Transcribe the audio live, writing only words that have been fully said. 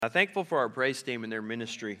Thankful for our praise team and their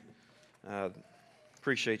ministry.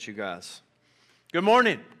 Appreciate you guys. Good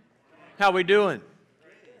morning. How we doing?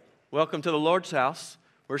 Welcome to the Lord's house.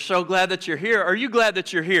 We're so glad that you're here. Are you glad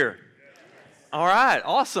that you're here? All right,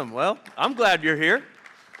 awesome. Well, I'm glad you're here.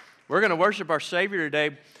 We're going to worship our Savior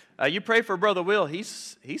today. You pray for Brother Will.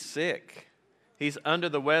 He's sick. He's under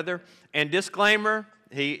the weather. And disclaimer,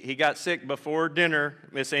 he got sick before dinner,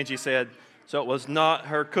 Miss Angie said, so it was not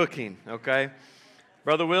her cooking, okay?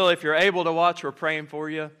 Brother Will, if you're able to watch, we're praying for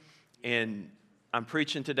you. And I'm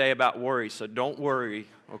preaching today about worry, so don't worry,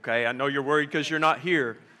 okay? I know you're worried because you're not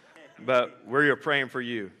here, but we're praying for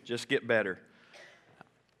you. Just get better.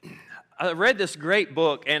 I read this great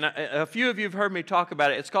book, and a few of you have heard me talk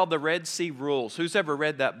about it. It's called The Red Sea Rules. Who's ever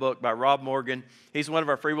read that book by Rob Morgan? He's one of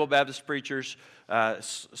our Free Will Baptist preachers.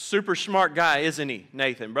 Super smart guy, isn't he,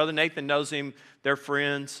 Nathan? Brother Nathan knows him. They're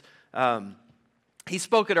friends. He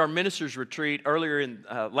spoke at our ministers' retreat earlier in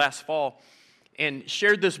last fall and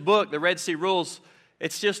shared this book, The Red Sea Rules.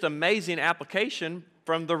 It's just amazing application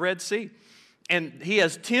from the Red Sea. And he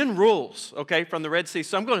has 10 rules, okay, from the Red Sea.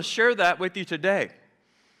 So I'm going to share that with you today.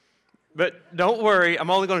 But don't worry,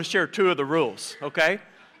 I'm only going to share 2 of the rules, okay?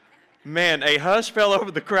 Man, a hush fell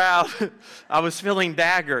over the crowd. I was feeling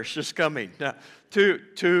daggers just coming. Now,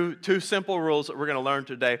 two simple rules that we're going to learn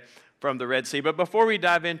today from the Red Sea. But before we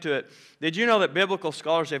dive into it, did you know that biblical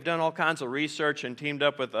scholars, they've done all kinds of research and teamed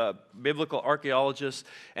up with biblical archaeologists,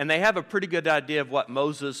 and they have a pretty good idea of what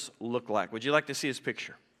Moses looked like. Would you like to see his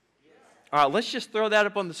picture? Yes. All right, let's just throw that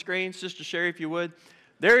up on the screen, Sister Sherry, if you would.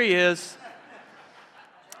 There he is.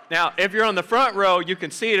 Now, if you're on the front row, you can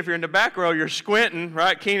see it. If you're in the back row, you're squinting,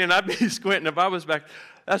 right? Keenan, I'd be squinting if I was back.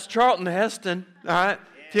 That's Charlton Heston, all right?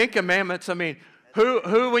 Yeah. 10 Commandments, I mean,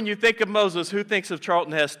 who, when you think of Moses, who thinks of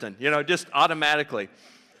Charlton Heston? You know, just automatically.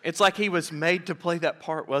 It's like he was made to play that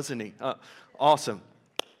part, wasn't he? Awesome.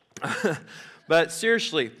 But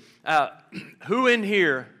seriously, who in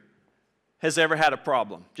here has ever had a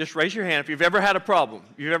problem? Just raise your hand if you've ever had a problem,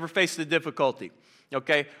 if you've ever faced a difficulty.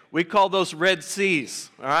 Okay, we call those Red Seas,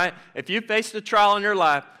 all right? If you faced a trial in your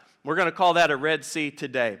life, we're going to call that a Red Sea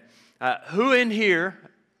today. Who in here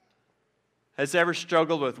has ever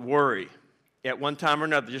struggled with worry at one time or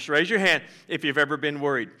another? Just raise your hand if you've ever been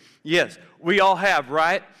worried. Yes, we all have,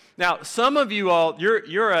 right? Now, some of you all,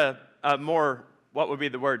 you're a more, what would be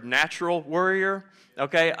the word, natural worrier,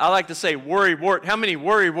 okay? I like to say worrywart. How many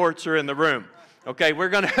worrywarts are in the room? Okay, we're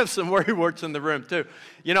going to have some worrywarts in the room too.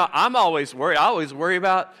 You know, I'm always worried. I always worry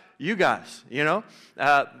about you guys, you know.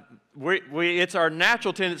 It's our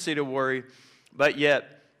natural tendency to worry, but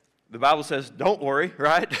yet the Bible says don't worry,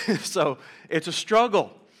 right? So it's a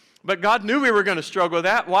struggle. But God knew we were going to struggle with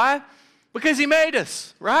that. Why? Because He made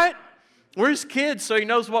us, right? We're His kids, so He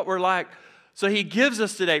knows what we're like. So He gives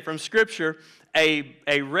us today from Scripture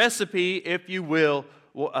a recipe, if you will,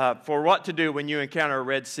 for what to do when you encounter a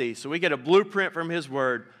Red Sea. So we get a blueprint from His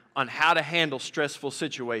Word on how to handle stressful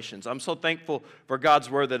situations. I'm so thankful for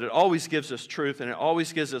God's Word that it always gives us truth and it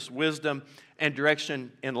always gives us wisdom and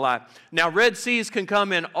direction in life. Now, Red Seas can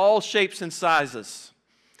come in all shapes and sizes,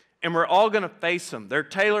 and we're all going to face them. They're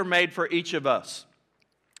tailor-made for each of us.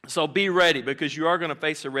 So be ready, because you are going to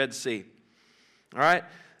face a Red Sea. All right?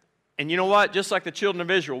 And you know what? Just like the children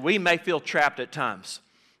of Israel, we may feel trapped at times.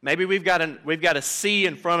 Maybe we've got a sea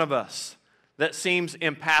in front of us that seems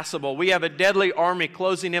impassable. We have a deadly army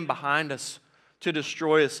closing in behind us to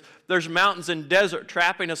destroy us. There's mountains and desert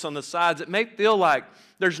trapping us on the sides. It may feel like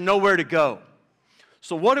there's nowhere to go.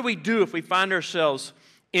 So what do we do if we find ourselves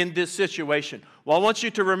in this situation? Well, I want you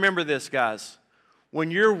to remember this, guys. When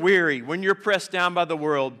you're weary, when you're pressed down by the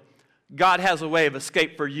world, God has a way of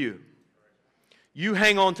escape for you. You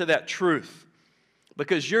hang on to that truth,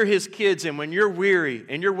 because you're His kids, and when you're weary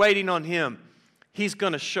and you're waiting on Him, He's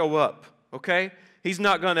going to show up, okay? He's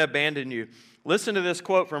not going to abandon you. Listen to this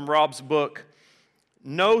quote from Rob's book.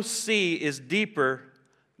 No sea is deeper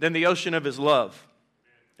than the ocean of His love.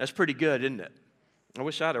 That's pretty good, isn't it? I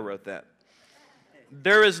wish I'd have wrote that.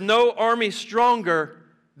 There is no army stronger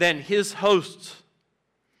than His hosts.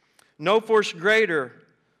 No force greater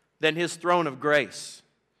than His throne of grace.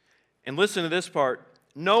 And listen to this part.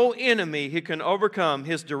 No enemy who can overcome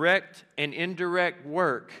His direct and indirect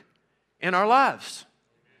work in our lives.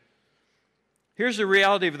 Here's the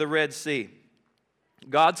reality of the Red Sea.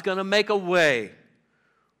 God's going to make a way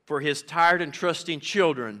for His tired and trusting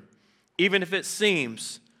children, even if it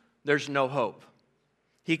seems there's no hope.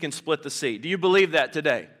 He can split the sea. Do you believe that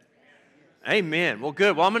today? Amen. Well,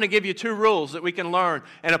 good. Well, I'm going to give you 2 rules that we can learn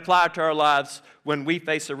and apply to our lives when we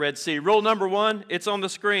face a Red Sea. Rule number 1, it's on the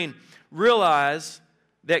screen. Realize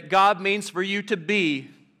that God means for you to be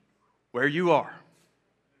where you are.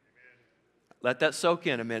 let that soak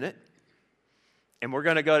in a minute. And we're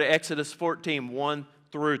going to go to Exodus 14, 1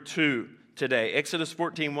 through 2 today. Exodus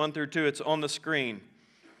 14, 1 through 2. It's on the screen.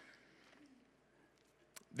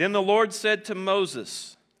 Then the Lord said to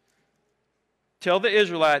Moses, tell the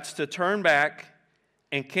Israelites to turn back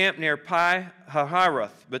and camp near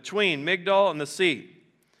Pi-hahiroth, between Migdol and the sea.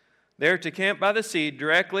 There to camp by the sea,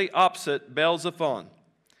 directly opposite Baal-zephon.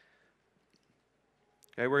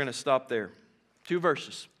 Okay, we're going to stop there. 2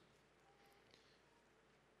 verses.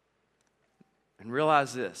 And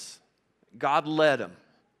realize this. God led them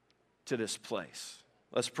to this place.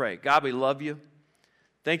 Let's pray. God, we love you.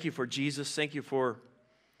 Thank you for Jesus. Thank you for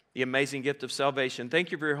the amazing gift of salvation.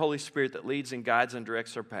 Thank you for your Holy Spirit that leads and guides and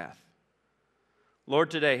directs our path.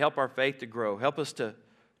 Lord, today, help our faith to grow. Help us to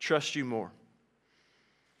trust you more.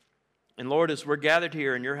 And Lord, as we're gathered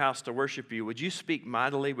here in your house to worship you, would you speak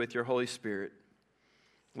mightily with your Holy Spirit?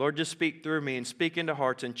 Lord, just speak through me and speak into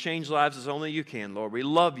hearts and change lives as only you can, Lord. We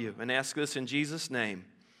love you and ask this in Jesus' name.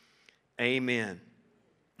 Amen.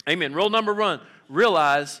 Amen. Rule number 1,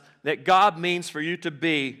 realize that God means for you to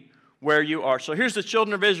be where you are. So here's the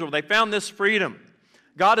children of Israel. They found this freedom.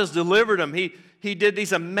 God has delivered them. He did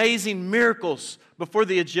these amazing miracles before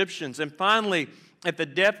the Egyptians. And finally, at the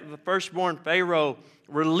death of the firstborn, Pharaoh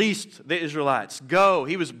released the Israelites. Go.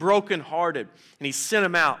 He was brokenhearted, and he sent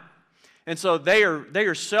them out. And so they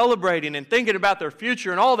are celebrating and thinking about their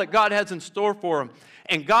future and all that God has in store for them.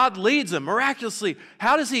 And God leads them miraculously.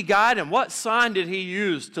 How does he guide them? What sign did he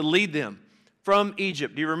use to lead them from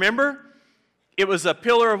Egypt? Do you remember? It was a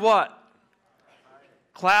pillar of what?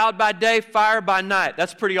 Cloud by day, fire by night.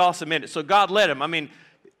 That's pretty awesome, isn't it? So God led them. I mean,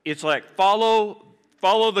 it's like follow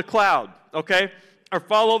the cloud, okay? Or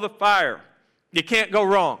follow the fire. You can't go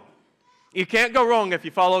wrong. You can't go wrong if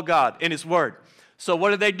you follow God in his word. So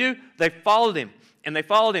what did they do? They followed him, and they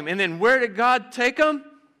followed him. And then where did God take them?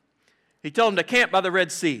 He told them to camp by the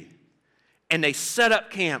Red Sea. And they set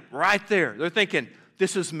up camp right there. They're thinking,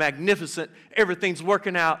 this is magnificent. Everything's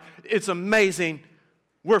working out. It's amazing.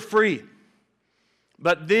 We're free.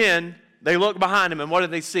 But then they look behind them, and what do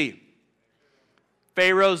they see?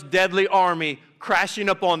 Pharaoh's deadly army crashing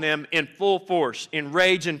up on them in full force, in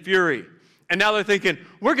rage and fury. And now they're thinking,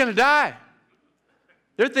 we're going to die.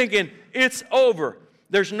 They're thinking, it's over.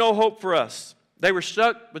 There's no hope for us. They were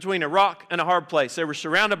stuck between a rock and a hard place. They were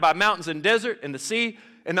surrounded by mountains and desert and the sea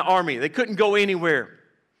and the army. They couldn't go anywhere.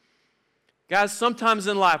 Guys, sometimes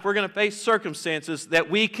in life we're going to face circumstances that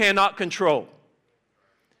we cannot control.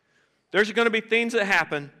 There's going to be things that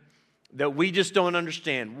happen that we just don't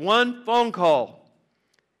understand. One phone call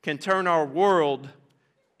can turn our world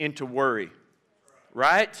into worry,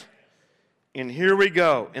 right? And here we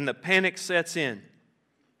go, and the panic sets in.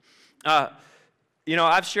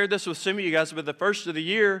 I've shared this with some of you guys, but the first of the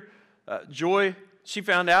year, Joy, she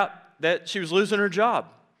found out that she was losing her job.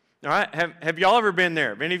 All right? Have y'all ever been there?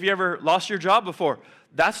 Have any of you ever lost your job before?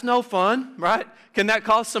 That's no fun, right? Can that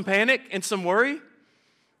cause some panic and some worry?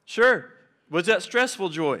 Sure. Was that stressful,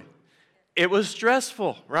 Joy? It was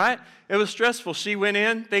stressful, right? It was stressful. She went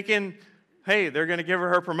in thinking, hey, they're going to give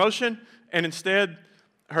her promotion, and instead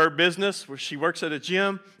her business, where she works at a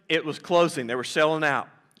gym, it was closing. They were selling out.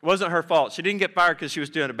 It wasn't her fault. She didn't get fired because she was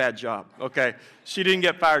doing a bad job, okay? She didn't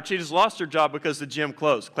get fired. She just lost her job because the gym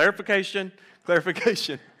closed. Clarification.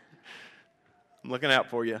 I'm looking out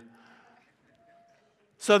for you.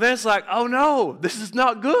 So then it's like, oh no, this is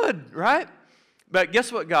not good, right? But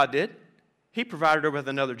guess what God did? He provided her with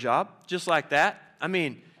another job, just like that. I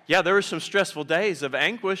mean, yeah, there were some stressful days of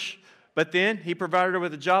anguish, but then he provided her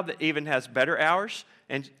with a job that even has better hours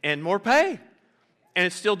and more pay. And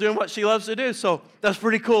it's still doing what she loves to do. So that's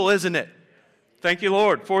pretty cool, isn't it? Thank you,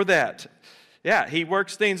 Lord, for that. Yeah, he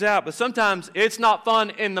works things out. But sometimes it's not fun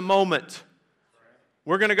in the moment.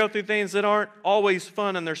 We're going to go through things that aren't always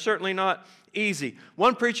fun, and they're certainly not easy.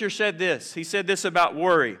 One preacher said this. He said this about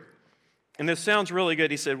worry. And this sounds really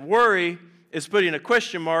good. He said, worry is putting a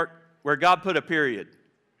question mark where God put a period.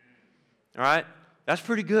 All right? That's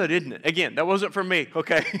pretty good, isn't it? Again, that wasn't from me,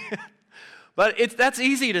 okay? But that's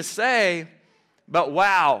easy to say. But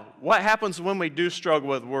wow, what happens when we do struggle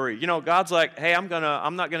with worry? You know, God's like, hey, I'm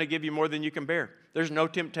not going to give you more than you can bear. There's no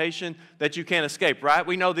temptation that you can't escape, right?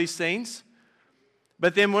 We know these things.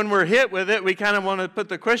 But then when we're hit with it, we kind of want to put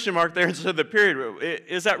the question mark there instead of the period.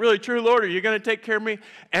 Is that really true, Lord? Are you going to take care of me?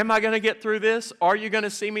 Am I going to get through this? Are you going to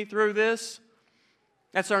see me through this?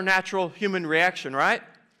 That's our natural human reaction, right?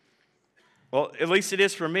 Well, at least it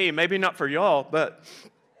is for me. Maybe not for y'all, but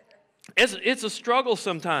it's a struggle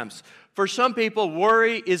sometimes. For some people,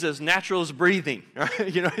 worry is as natural as breathing.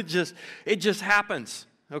 Right? You know, it just happens,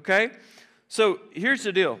 okay? So here's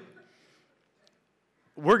the deal.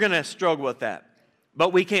 we're going to struggle with that.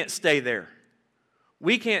 But we can't stay there.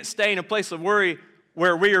 We can't stay in a place of worry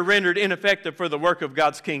where we are rendered ineffective for the work of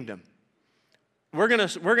God's kingdom. We're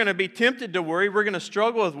gonna be tempted to worry. We're going to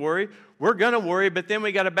struggle with worry. We're going to worry, but then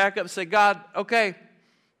we got to back up and say, God, okay,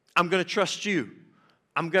 I'm going to trust you.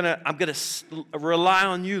 I'm going to rely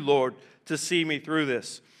on you, Lord, to see me through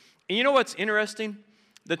this. And you know what's interesting?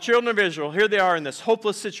 The children of Israel, here they are in this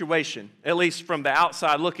hopeless situation, at least from the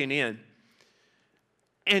outside looking in.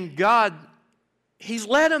 And God, He's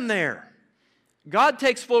led them there. God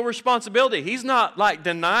takes full responsibility. He's not like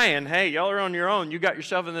denying, hey, y'all are on your own. You got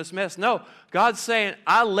yourself in this mess. No, God's saying,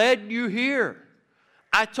 I led you here.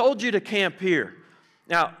 I told you to camp here.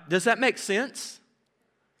 Now, does that make sense?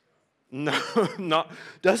 No,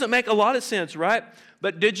 doesn't make a lot of sense, right?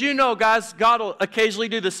 But did you know, guys, God will occasionally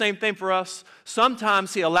do the same thing for us.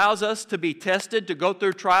 Sometimes He allows us to be tested, to go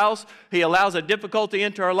through trials. He allows a difficulty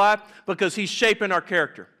into our life because He's shaping our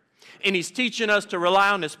character. And He's teaching us to rely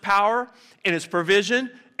on His power and His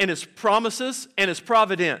provision and His promises and His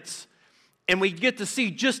providence. And we get to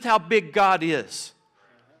see just how big God is.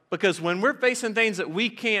 Because when we're facing things that we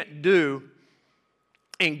can't do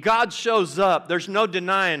and God shows up, there's no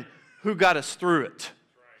denying who got us through it.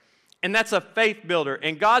 And that's a faith builder.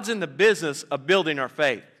 And God's in the business of building our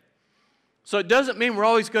faith. So it doesn't mean we're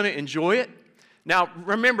always going to enjoy it. Now,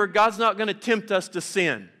 remember, God's not going to tempt us to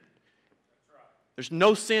sin. There's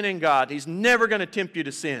no sin in God. He's never going to tempt you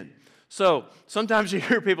to sin. So sometimes you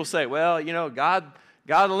hear people say, well, you know, God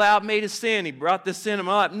allowed me to sin. He brought this sin in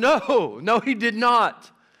my life. No, He did not.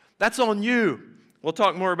 That's on you. We'll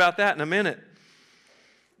talk more about that in a minute.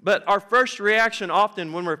 But our first reaction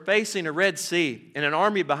often when we're facing a Red Sea and an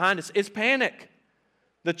army behind us is panic.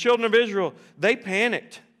 The children of Israel, they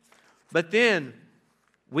panicked. But then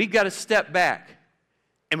we've got to step back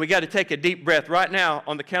and we got to take a deep breath. Right now,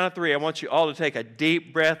 on the count of 3, I want you all to take a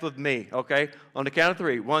deep breath with me, okay? On the count of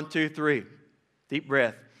 3, 1, 2, 3. Deep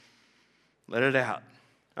breath. Let it out.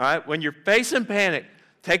 All right? When you're facing panic,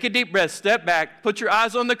 take a deep breath, step back, put your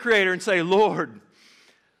eyes on the Creator and say, Lord,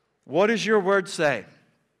 what does your word say?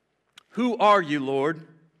 Who are you, Lord?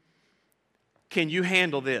 Can you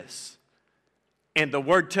handle this? And the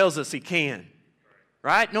word tells us He can.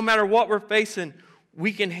 Right? No matter what we're facing,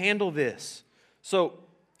 we can handle this. So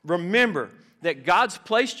remember that God's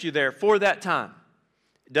placed you there for that time.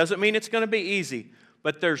 It doesn't mean it's going to be easy,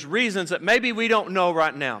 but there's reasons that maybe we don't know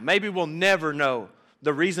right now. Maybe we'll never know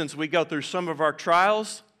the reasons we go through some of our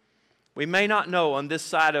trials. We may not know on this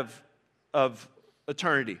side of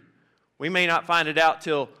eternity. We may not find it out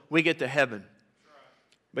till we get to heaven.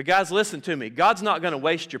 But guys, listen to me. God's not going to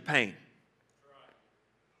waste your pain.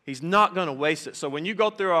 He's not going to waste it. So when you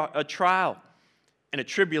go through a trial and a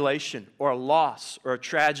tribulation or a loss or a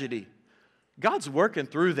tragedy, God's working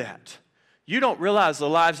through that. You don't realize the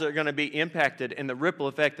lives that are going to be impacted and the ripple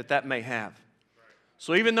effect that that may have.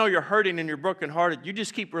 So even though you're hurting and you're brokenhearted, you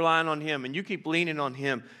just keep relying on Him and you keep leaning on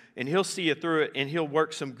Him and He'll see you through it and He'll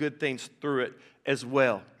work some good things through it as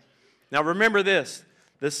well. Now remember this,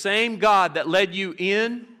 the same God that led you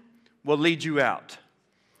in will lead you out.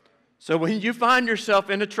 So when you find yourself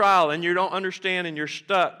in a trial and you don't understand and you're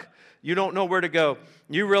stuck, you don't know where to go,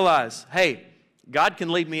 you realize, hey, God can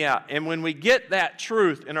lead me out. And when we get that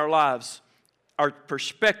truth in our lives, our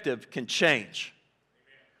perspective can change.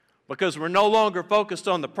 Because we're no longer focused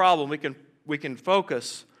on the problem, we can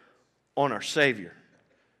focus on our Savior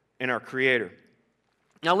and our Creator.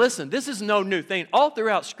 Now listen, this is no new thing. All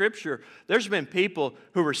throughout Scripture, there's been people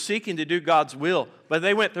who were seeking to do God's will, but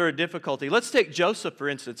they went through a difficulty. Let's take Joseph, for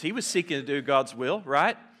instance. He was seeking to do God's will,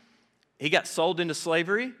 right? He got sold into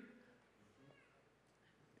slavery.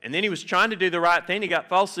 And then he was trying to do the right thing. He got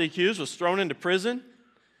falsely accused, was thrown into prison.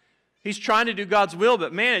 He's trying to do God's will,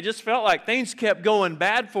 but man, it just felt like things kept going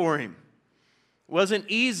bad for him. It wasn't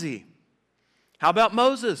easy. How about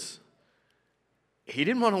Moses? He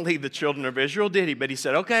didn't want to leave the children of Israel, did he? But he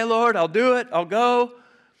said, okay, Lord, I'll do it. I'll go.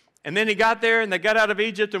 And then he got there and they got out of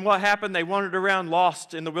Egypt, and what happened? They wandered around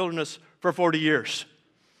lost in the wilderness for 40 years.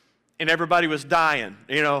 And everybody was dying,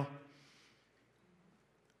 you know.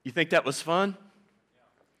 You think that was fun?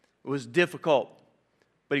 It was difficult,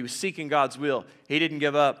 but he was seeking God's will. He didn't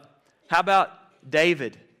give up. How about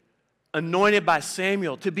David, anointed by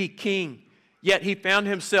Samuel to be king, yet he found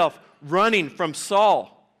himself running from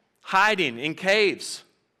Saul, hiding in caves,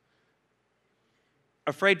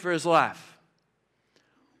 afraid for his life.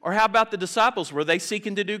 Or how about the disciples? Were they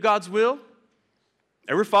seeking to do God's will?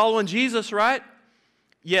 They were following Jesus, right?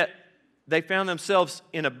 Yet they found themselves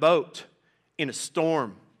in a boat, in a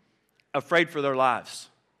storm, afraid for their lives.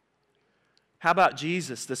 How about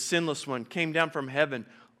Jesus, the sinless one, came down from heaven,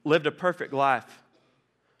 lived a perfect life,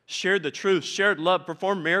 shared the truth, shared love,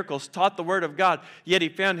 performed miracles, taught the Word of God, yet he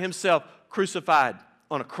found himself crucified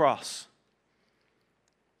on a cross.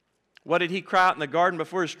 What did he cry out in the garden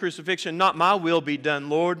before his crucifixion? Not my will be done,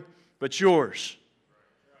 Lord, but yours.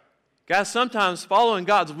 Guys, sometimes following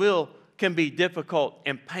God's will can be difficult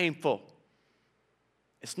and painful.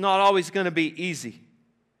 It's not always going to be easy.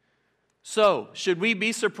 So, should we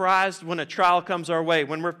be surprised when a trial comes our way,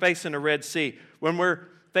 when we're facing a Red Sea, when we're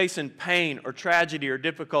facing pain or tragedy or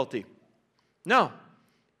difficulty? No,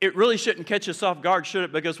 it really shouldn't catch us off guard, should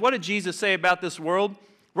it? Because what did Jesus say about this world?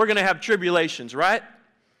 We're going to have tribulations, right?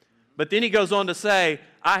 But then he goes on to say,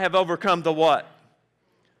 I have overcome the what?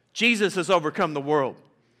 Jesus has overcome the world.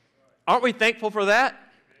 Aren't we thankful for that?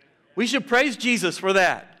 We should praise Jesus for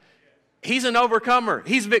that. He's an overcomer.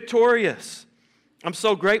 He's victorious. I'm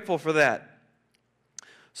so grateful for that.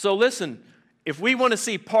 So listen, if we want to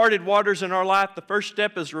see parted waters in our life, the first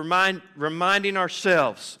step is reminding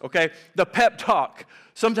ourselves, okay? The pep talk.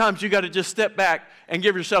 Sometimes you got to just step back and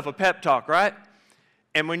give yourself a pep talk, right?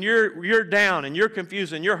 And when you're down and you're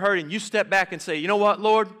confused and you're hurting, you step back and say, you know what,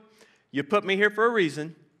 Lord? You put me here for a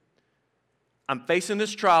reason. I'm facing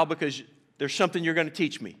this trial because there's something you're going to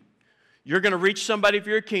teach me. You're going to reach somebody for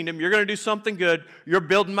your kingdom. You're going to do something good. You're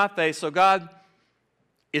building my faith. So God,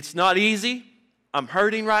 it's not easy. I'm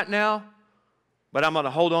hurting right now, but I'm going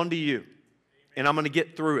to hold on to you, and I'm going to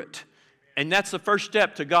get through it. And that's the first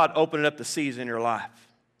step to God opening up the seas in your life.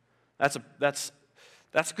 That's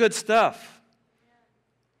good stuff.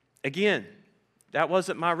 Again, that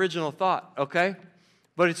wasn't my original thought, okay?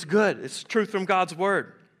 But it's good. It's truth from God's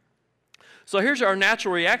Word. So here's our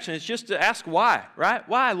natural reaction. It's just to ask why, right?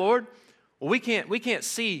 Why, Lord? Well, we can't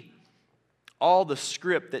see all the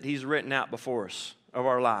script that He's written out before us of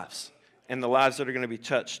our lives and the lives that are going to be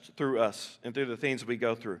touched through us and through the things we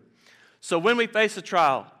go through. So when we face a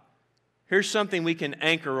trial, here's something we can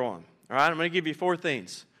anchor on. All right, I'm going to give you 4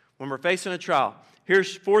 things. When we're facing a trial,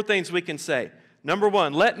 here's 4 things we can say. Number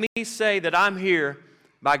 1, let me say that I'm here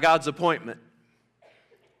by God's appointment.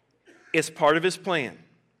 It's part of His plan.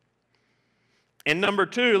 And number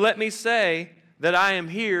 2, let me say that I am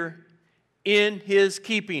here in His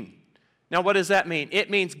keeping. Now, what does that mean? It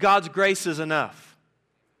means God's grace is enough.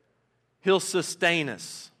 He'll sustain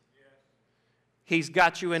us. He's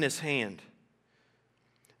got you in His hand.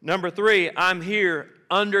 Number 3, I'm here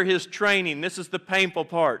under His training. This is the painful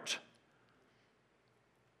part.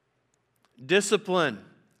 Discipline.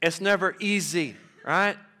 It's never easy,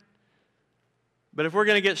 right? But if we're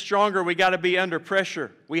going to get stronger, we got to be under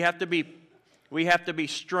pressure. We have to be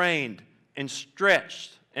strained and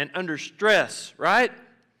stretched and under stress, right?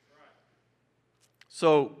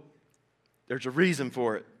 So there's a reason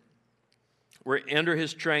for it. We're under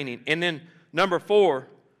His training. And then number 4,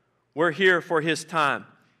 we're here for His time.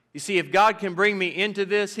 You see, if God can bring me into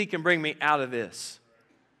this, He can bring me out of this.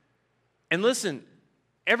 And listen,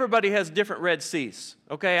 everybody has different Red Seas,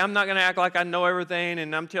 okay? I'm not going to act like I know everything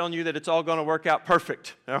and I'm telling you that it's all going to work out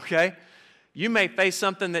perfect, okay? You may face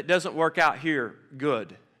something that doesn't work out here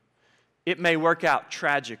good. It may work out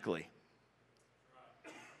tragically.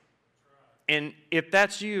 And if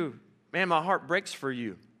that's you, man, my heart breaks for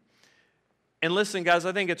you. And listen, guys,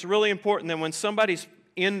 I think it's really important that when somebody's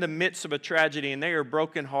in the midst of a tragedy and they are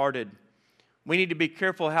brokenhearted, we need to be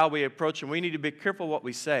careful how we approach them. We need to be careful what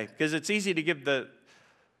we say, because it's easy to give the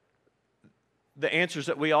answers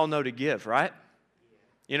that we all know to give, right?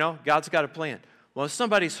 You know, God's got a plan. Well, if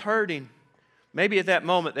somebody's hurting, maybe at that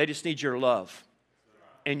moment they just need your love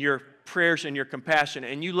and your prayers and your compassion,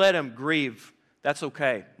 and you let them grieve. That's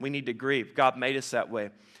okay. We need to grieve. God made us that way.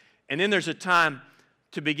 And then there's a time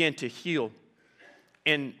to begin to heal.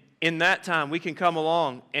 And in that time, we can come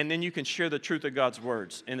along, and then you can share the truth of God's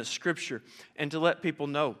words and the Scripture, and to let people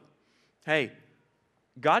know, hey,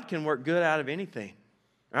 God can work good out of anything,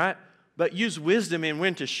 right? But use wisdom in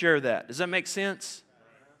when to share that. Does that make sense?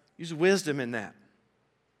 Use wisdom in that.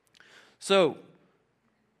 So,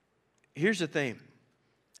 here's the thing.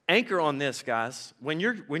 Anchor on this, guys. When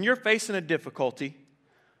you're facing a difficulty,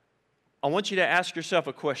 I want you to ask yourself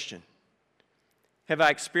a question. Have I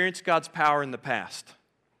experienced God's power in the past?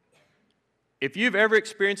 If you've ever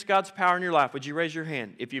experienced God's power in your life, would you raise your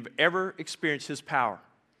hand? If you've ever experienced His power,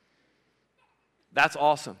 that's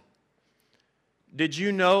awesome. Did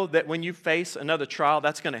you know that when you face another trial,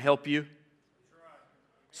 that's going to help you?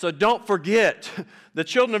 So don't forget, the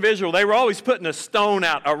children of Israel, they were always putting a stone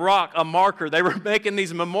out, a rock, a marker. They were making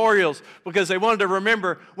these memorials because they wanted to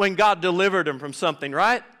remember when God delivered them from something,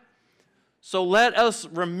 right? So let us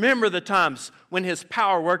remember the times when His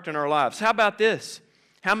power worked in our lives. How about this?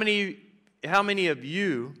 How many of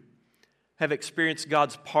you have experienced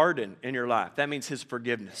God's pardon in your life? That means His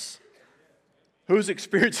forgiveness. Who's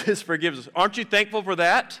experienced His forgiveness? Aren't you thankful for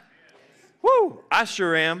that? Woo! I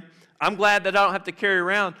sure am. I'm glad that I don't have to carry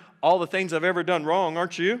around all the things I've ever done wrong,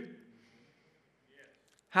 aren't you?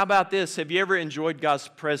 How about this? Have you ever enjoyed God's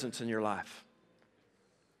presence in your life?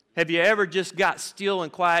 Have you ever just got still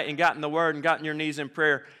and quiet and got in the Word and got on your knees in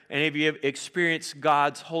prayer? And have you experienced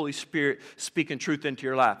God's Holy Spirit speaking truth into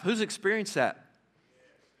your life? Who's experienced that?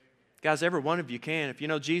 Guys, every one of you can. If you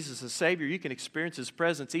know Jesus as Savior, you can experience His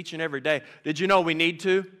presence each and every day. Did you know we need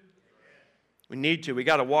to? We need to. We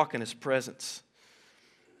got to walk in His presence.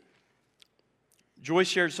 Joy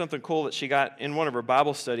shared something cool that she got in one of her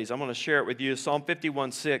Bible studies. I'm going to share it with you. Psalm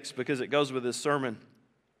 51:6, because it goes with this sermon.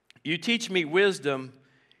 You teach me wisdom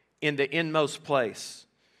in the inmost place.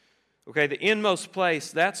 Okay, the inmost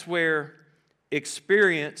place, that's where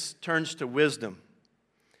experience turns to wisdom.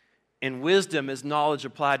 And wisdom is knowledge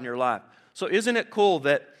applied in your life. So isn't it cool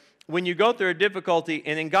that when you go through a difficulty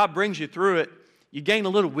and then God brings you through it, you gain a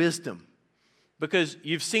little wisdom because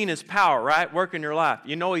you've seen His power, right, work in your life.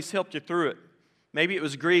 You know He's helped you through it. Maybe it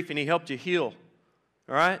was grief and He helped you heal,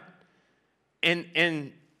 all right?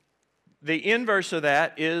 And the inverse of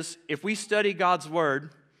that is if we study God's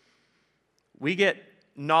Word, we get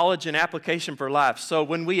knowledge and application for life. So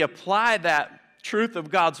when we apply that truth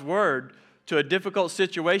of God's Word to a difficult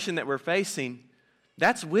situation that we're facing,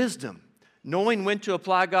 that's wisdom. Knowing when to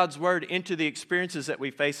apply God's Word into the experiences that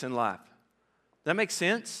we face in life. Does that make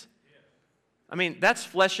sense? I mean, that's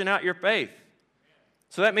fleshing out your faith.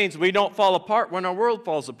 So that means we don't fall apart when our world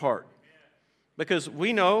falls apart. Because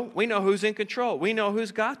we know who's in control. We know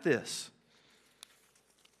who's got this.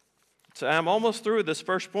 So I'm almost through with this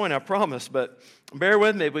first point, I promise, but bear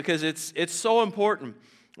with me because it's so important.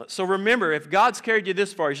 So remember, if God's carried you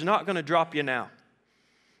this far, He's not going to drop you now.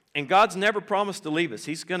 And God's never promised to leave us.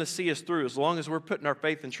 He's going to see us through as long as we're putting our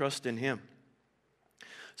faith and trust in Him.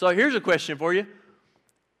 So here's a question for you.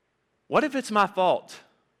 What if it's my fault?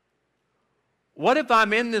 What if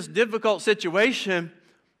I'm in this difficult situation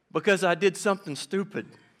because I did something stupid,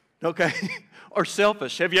 okay, or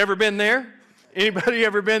selfish? Have you ever been there? Anybody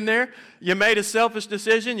ever been there? You made a selfish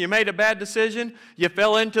decision, you made a bad decision, you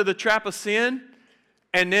fell into the trap of sin,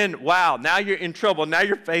 and then, wow, now you're in trouble. Now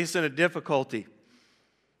you're facing a difficulty,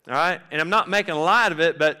 all right? And I'm not making light of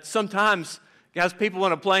it, but sometimes, guys, people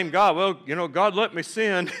want to blame God. Well, you know, God let me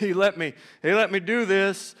sin. He let me do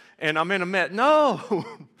this, and I'm in a mess. No.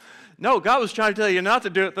 No, God was trying to tell you not to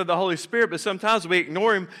do it through the Holy Spirit, but sometimes we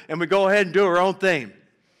ignore Him and we go ahead and do our own thing.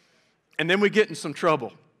 And then we get in some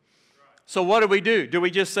trouble. So what do? Do we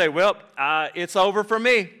just say, well, it's over for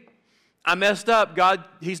me. I messed up. God,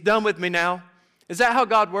 He's done with me now. Is that how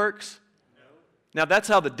God works? No. Now, that's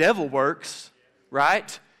how the devil works,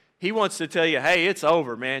 right? He wants to tell you, hey, it's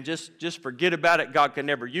over, man. Just forget about it. God can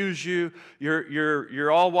never use you. You're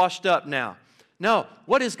all washed up now. No.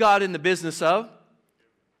 What is God in the business of?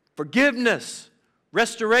 Forgiveness,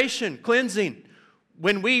 restoration, cleansing.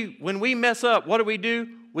 When we mess up, what do?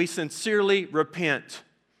 We sincerely repent.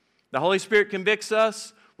 The Holy Spirit convicts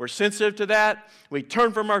us. We're sensitive to that. We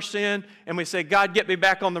turn from our sin and we say, God, get me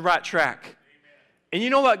back on the right track. Amen. And you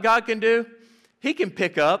know what God can do? He can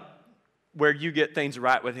pick up where you get things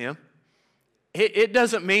right with Him. It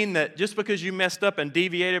doesn't mean that just because you messed up and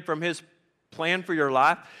deviated from His plan for your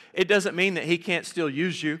life, it doesn't mean that He can't still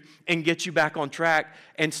use you and get you back on track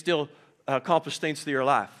and still accomplish things through your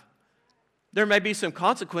life. There may be some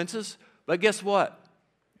consequences, but guess what?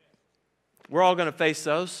 We're all going to face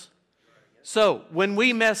those. So when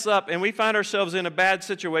we mess up and we find ourselves in a bad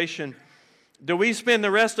situation, do we spend the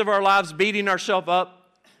rest of our lives beating ourselves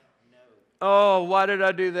up? No. Oh, why did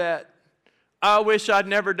I do that? I wish I'd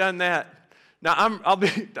never done that. Now,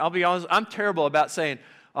 I'll be honest, I'm terrible about saying,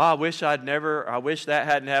 oh, I wish that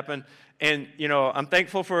hadn't happened. And, you know, I'm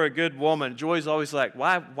thankful for a good woman. Joy's always like,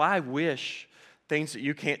 why wish things that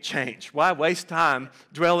you can't change? Why waste time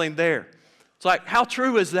dwelling there? It's like, how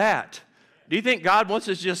true is that? Do you think God wants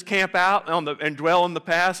us to just camp out and dwell in the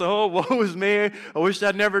past? Oh, woe is me. I wish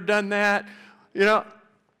I'd never done that. You know,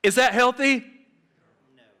 is that healthy?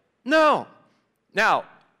 No. Now,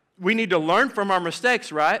 we need to learn from our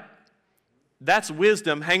mistakes, right? That's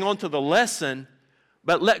wisdom. Hang on to the lesson,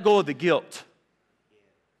 but let go of the guilt.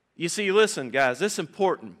 You see, listen, guys, this is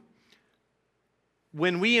important.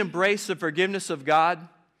 When we embrace the forgiveness of God,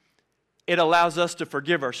 it allows us to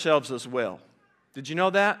forgive ourselves as well. Did you know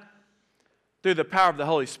that? Through the power of the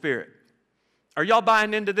Holy Spirit. Are y'all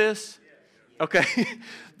buying into this? Okay.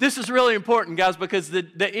 This is really important, guys, because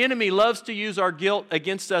the enemy loves to use our guilt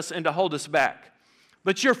against us and to hold us back.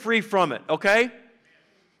 But you're free from it, okay?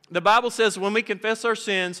 The Bible says when we confess our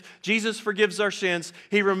sins, Jesus forgives our sins.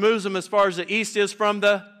 He removes them as far as the east is from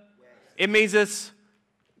the west. It means it's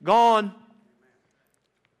gone.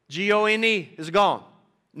 Gone is gone.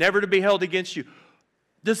 Never to be held against you.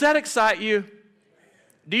 Does that excite you?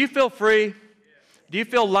 Do you feel free? Do you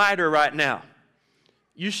feel lighter right now?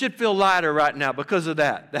 You should feel lighter right now because of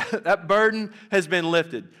that. That burden has been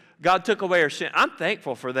lifted. God took away our sin. I'm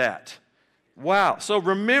thankful for that. Wow. So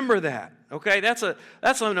remember that. Okay? That's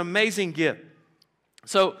an amazing gift.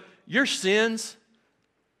 So your sins,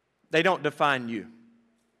 they don't define you.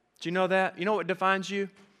 Do you know that? You know what defines you?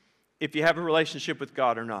 If you have a relationship with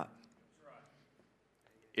God or not.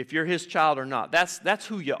 If you're His child or not. That's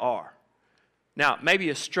who you are. Now, maybe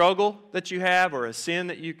a struggle that you have or a sin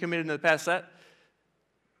that you committed in the past,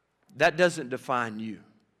 that doesn't define you.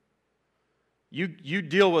 You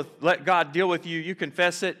let God deal with you, you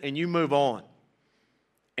confess it, and you move on.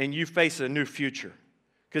 And you face a new future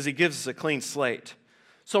because He gives us a clean slate.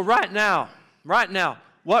 So right now,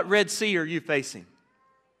 what Red Sea are you facing?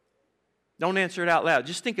 Don't answer it out loud.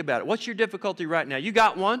 Just think about it. What's your difficulty right now? You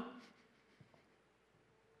got one?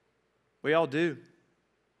 We all do.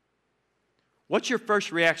 What's your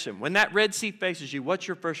first reaction? When that Red Sea faces you, what's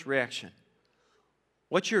your first reaction?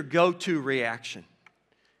 What's your go-to reaction?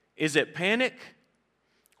 Is it panic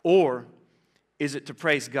or is it to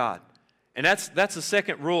praise God? And that's the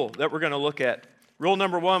second rule that we're going to look at. Rule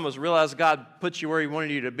number 1 was realize God put you where He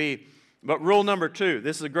wanted you to be. But rule number 2,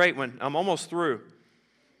 this is a great one. I'm almost through.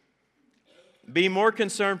 Be more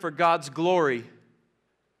concerned for God's glory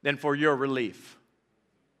than for your relief.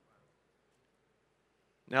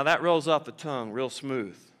 Now that rolls off the tongue real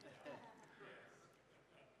smooth.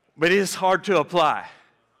 But it is hard to apply.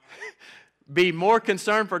 Be more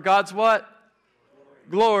concerned for God's what?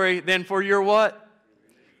 Glory than for your what?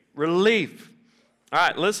 Relief. All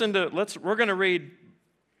right, we're going to read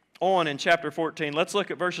on in chapter 14. Let's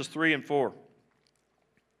look at verses 3 and 4.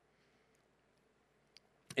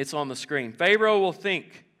 It's on the screen. Pharaoh will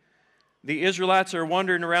think the Israelites are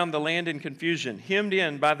wandering around the land in confusion, hemmed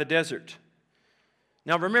in by the desert.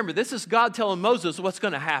 Now remember, this is God telling Moses what's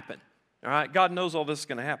going to happen. All right, God knows all this is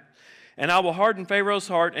going to happen. And I will harden Pharaoh's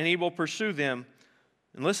heart, and he will pursue them.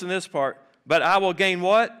 And listen to this part. But I will gain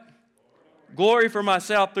what? Glory for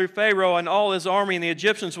myself through Pharaoh and all his army, and the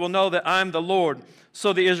Egyptians will know that I'm the Lord.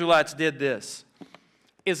 So the Israelites did this.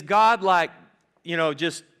 Is God like,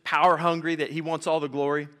 just power hungry that he wants all the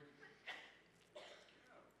glory?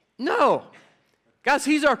 No. Guys,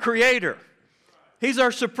 he's our creator. He's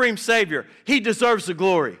our supreme Savior. He deserves the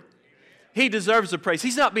glory. He deserves the praise.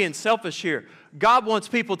 He's not being selfish here. God wants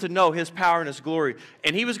people to know His power and His glory.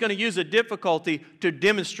 And He was going to use a difficulty to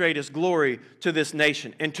demonstrate His glory to this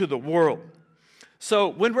nation and to the world. So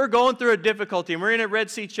when we're going through a difficulty and we're in a Red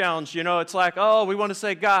Sea challenge, it's like, we want to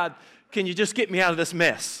say, God, can you just get me out of this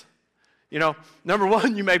mess? Number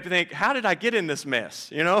one, you may think, how did I get in this mess?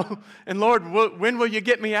 And Lord, when will you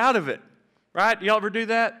get me out of it? Right? You ever do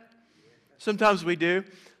that? Sometimes we do.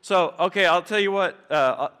 So, okay, I'll tell you what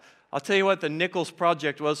the Nichols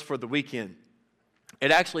project was for the weekend. It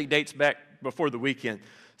actually dates back before the weekend.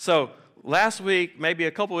 So last week, maybe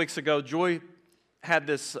a couple weeks ago, Joy had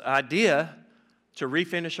this idea to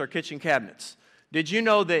refinish our kitchen cabinets. Did you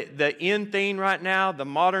know that the in thing right now, the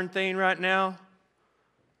modern thing right now,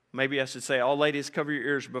 maybe I should say, all ladies cover your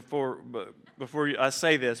ears before I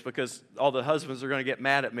say this because all the husbands are going to get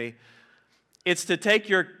mad at me. It's to take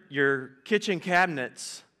your kitchen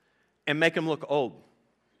cabinets and make them look old.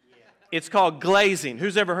 It's called glazing.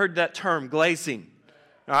 Who's ever heard that term, glazing?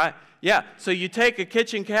 All right? Yeah, so you take a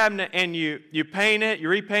kitchen cabinet and you paint it, you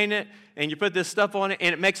repaint it, and you put this stuff on it,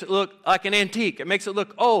 and it makes it look like an antique. It makes it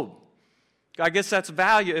look old. I guess that's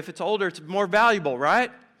value. If it's older, it's more valuable,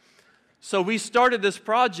 right? So we started this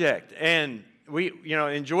project, and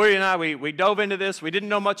and Joy and I, we dove into this. We didn't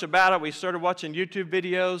know much about it. We started watching YouTube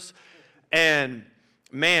videos, and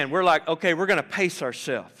man, we're like, okay, we're going to pace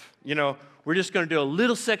ourselves. We're just going to do a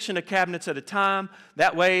little section of cabinets at a time.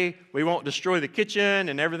 That way, we won't destroy the kitchen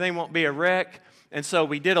and everything won't be a wreck. And so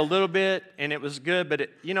we did a little bit, and it was good. But,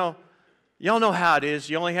 y'all know how it is.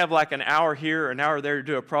 You only have like an hour here or an hour there to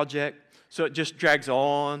do a project. So it just drags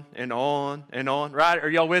on and on and on, right? Are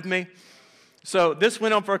y'all with me? So this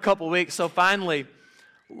went on for a couple weeks. So finally,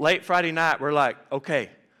 late Friday night, we're like, okay,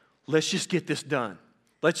 let's just get this done.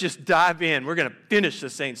 Let's just dive in. We're going to finish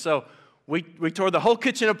this thing. So we tore the whole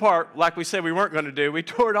kitchen apart like we said we weren't going to do. We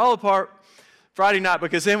tore it all apart Friday night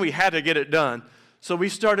because then we had to get it done. So we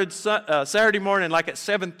started Saturday morning like at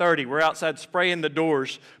 7:30. We're outside spraying the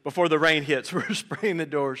doors before the rain hits. We're spraying the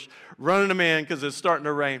doors, running them in because it's starting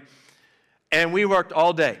to rain. And we worked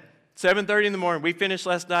all day. 7:30 in the morning. We finished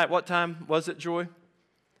last night. What time was it, Joy?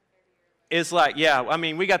 It's like, yeah, I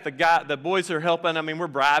mean, we got the boys are helping. I mean, we're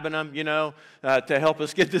bribing them, to help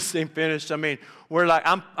us get this thing finished. I mean, we're like,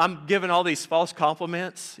 I'm giving all these false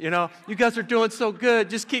compliments, You guys are doing so good.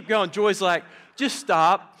 Just keep going. Joy's like, just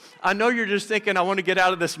stop. I know you're just thinking I want to get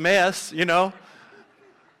out of this mess,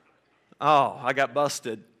 Oh, I got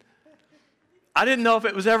busted. I didn't know if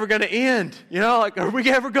it was ever going to end, like, are we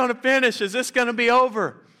ever going to finish? Is this going to be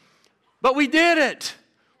over? But we did it.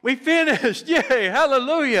 We finished. Yay,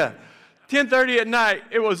 hallelujah. 10:30 at night,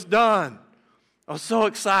 it was done. I was so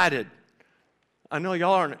excited. I know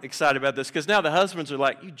y'all aren't excited about this because now the husbands are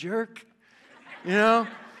like, you jerk.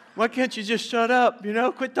 Why can't you just shut up?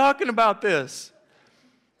 Quit talking about this.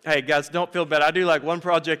 Hey, guys, don't feel bad. I do like one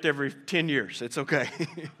project every 10 years. It's okay.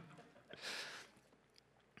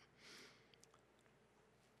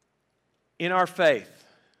 In our faith,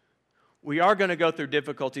 we are going to go through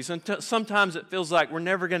difficulties. And sometimes it feels like we're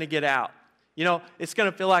never going to get out. It's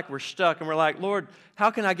going to feel like we're stuck. And we're like, Lord,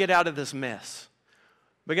 how can I get out of this mess?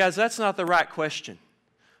 But guys, that's not the right question.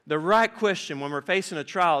 The right question when we're facing a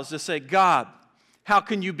trial is to say, God, how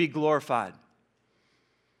can you be glorified?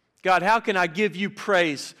 God, how can I give you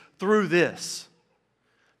praise through this?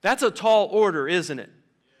 That's a tall order, isn't it?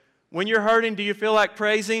 When you're hurting, do you feel like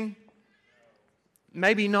praising?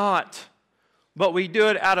 Maybe not. But we do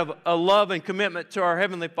it out of a love and commitment to our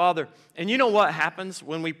Heavenly Father. And you know what happens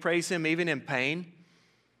when we praise Him even in pain?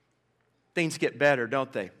 Things get better,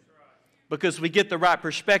 don't they? Because we get the right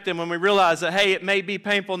perspective when we realize that, hey, it may be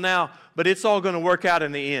painful now, but it's all going to work out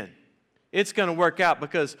in the end. It's going to work out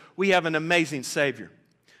because we have an amazing Savior.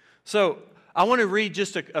 So I want to read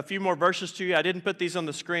just a few more verses to you. I didn't put these on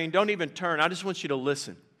the screen. Don't even turn. I just want you to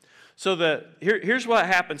listen. So here's what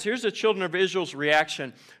happens. Here's the children of Israel's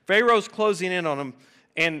reaction. Pharaoh's closing in on them.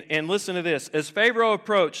 And listen to this. As Pharaoh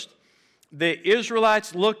approached, the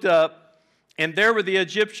Israelites looked up, and there were the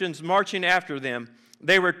Egyptians marching after them.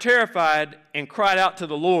 They were terrified and cried out to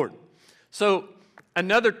the Lord. So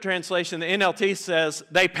another translation, the NLT says,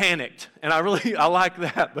 they panicked. And I like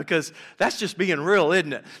that because that's just being real,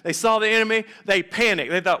 isn't it? They saw the enemy, they panicked.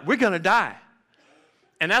 They thought, we're going to die.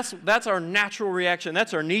 And that's our natural reaction.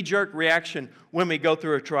 That's our knee-jerk reaction when we go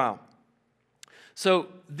through a trial. So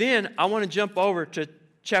then I want to jump over to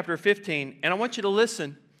chapter 15, and I want you to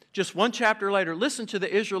listen, just one chapter later, listen to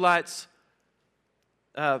the Israelites'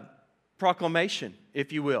 proclamation,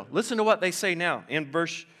 if you will. Listen to what they say now in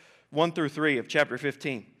verse 1 through 3 of chapter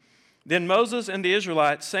 15. Then Moses and the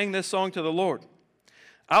Israelites sang this song to the Lord.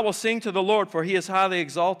 I will sing to the Lord, for He is highly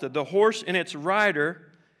exalted. The horse and its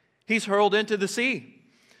rider He's hurled into the sea.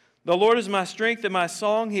 The Lord is my strength and my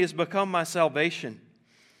song. He has become my salvation.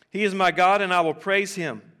 He is my God, and I will praise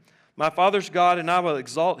Him. My Father's God, and I will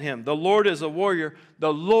exalt Him. The Lord is a warrior.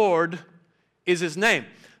 The Lord is His name.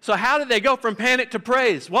 So how did they go from panic to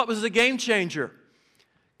praise? What was the game changer?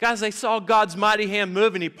 Guys, they saw God's mighty hand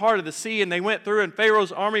move, and He parted the sea, and they went through, and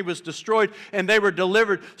Pharaoh's army was destroyed, and they were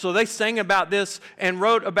delivered. So they sang about this and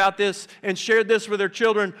wrote about this and shared this with their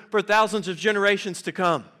children for thousands of generations to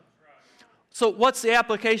come. So what's the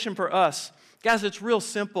application for us? Guys, it's real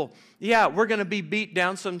simple. Yeah, we're going to be beat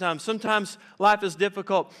down sometimes. Sometimes life is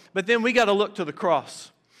difficult. But then we got to look to the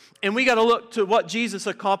cross. And we got to look to what Jesus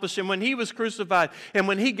accomplished. And when He was crucified and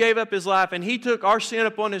when He gave up His life and He took our sin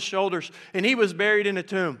upon His shoulders and He was buried in a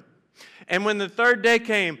tomb. And when the third day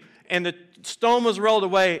came and the stone was rolled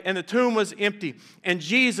away and the tomb was empty and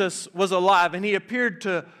Jesus was alive and He appeared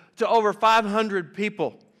to over 500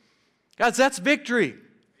 people. Guys, that's victory.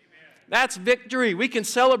 That's victory. We can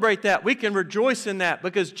celebrate that. We can rejoice in that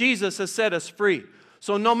because Jesus has set us free.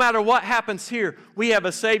 So no matter what happens here, we have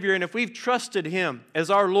a Savior. And if we've trusted Him as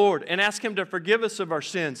our Lord and asked Him to forgive us of our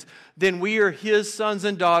sins, then we are His sons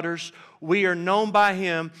and daughters. We are known by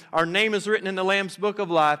Him. Our name is written in the Lamb's Book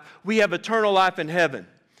of Life. We have eternal life in heaven.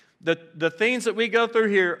 The things that we go through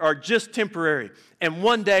here are just temporary. And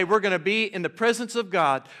one day we're going to be in the presence of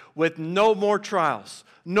God with no more trials.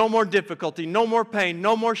 No more difficulty, no more pain,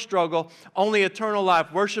 no more struggle, only eternal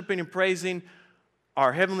life, worshiping and praising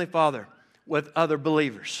our Heavenly Father with other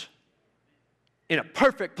believers in a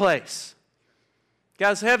perfect place.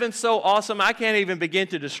 Guys, heaven's so awesome, I can't even begin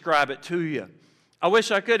to describe it to you. I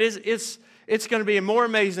wish I could. It's going to be more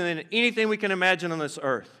amazing than anything we can imagine on this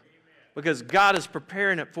earth because God is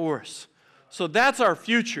preparing it for us. So that's our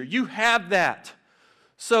future. You have that.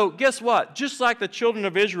 So guess what? Just like the children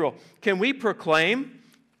of Israel, can we proclaim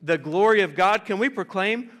the glory of God? Can we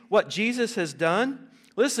proclaim what Jesus has done?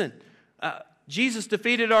 Listen, Jesus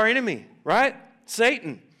defeated our enemy, right?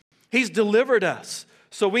 Satan. He's delivered us.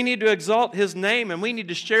 So we need to exalt His name, and we need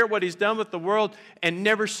to share what He's done with the world and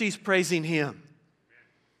never cease praising Him.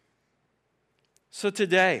 So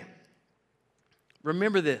today,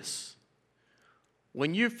 remember this.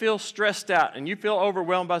 When you feel stressed out and you feel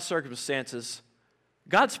overwhelmed by circumstances,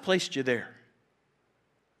 God's placed you there.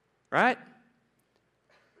 Right?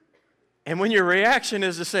 And when your reaction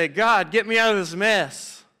is to say, God, get me out of this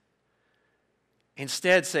mess,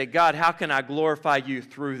 instead say, God, how can I glorify you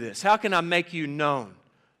through this? How can I make you known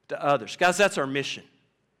to others? Guys, that's our mission.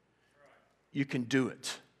 You can do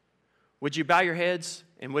it. Would you bow your heads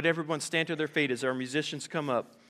and would everyone stand to their feet as our musicians come up?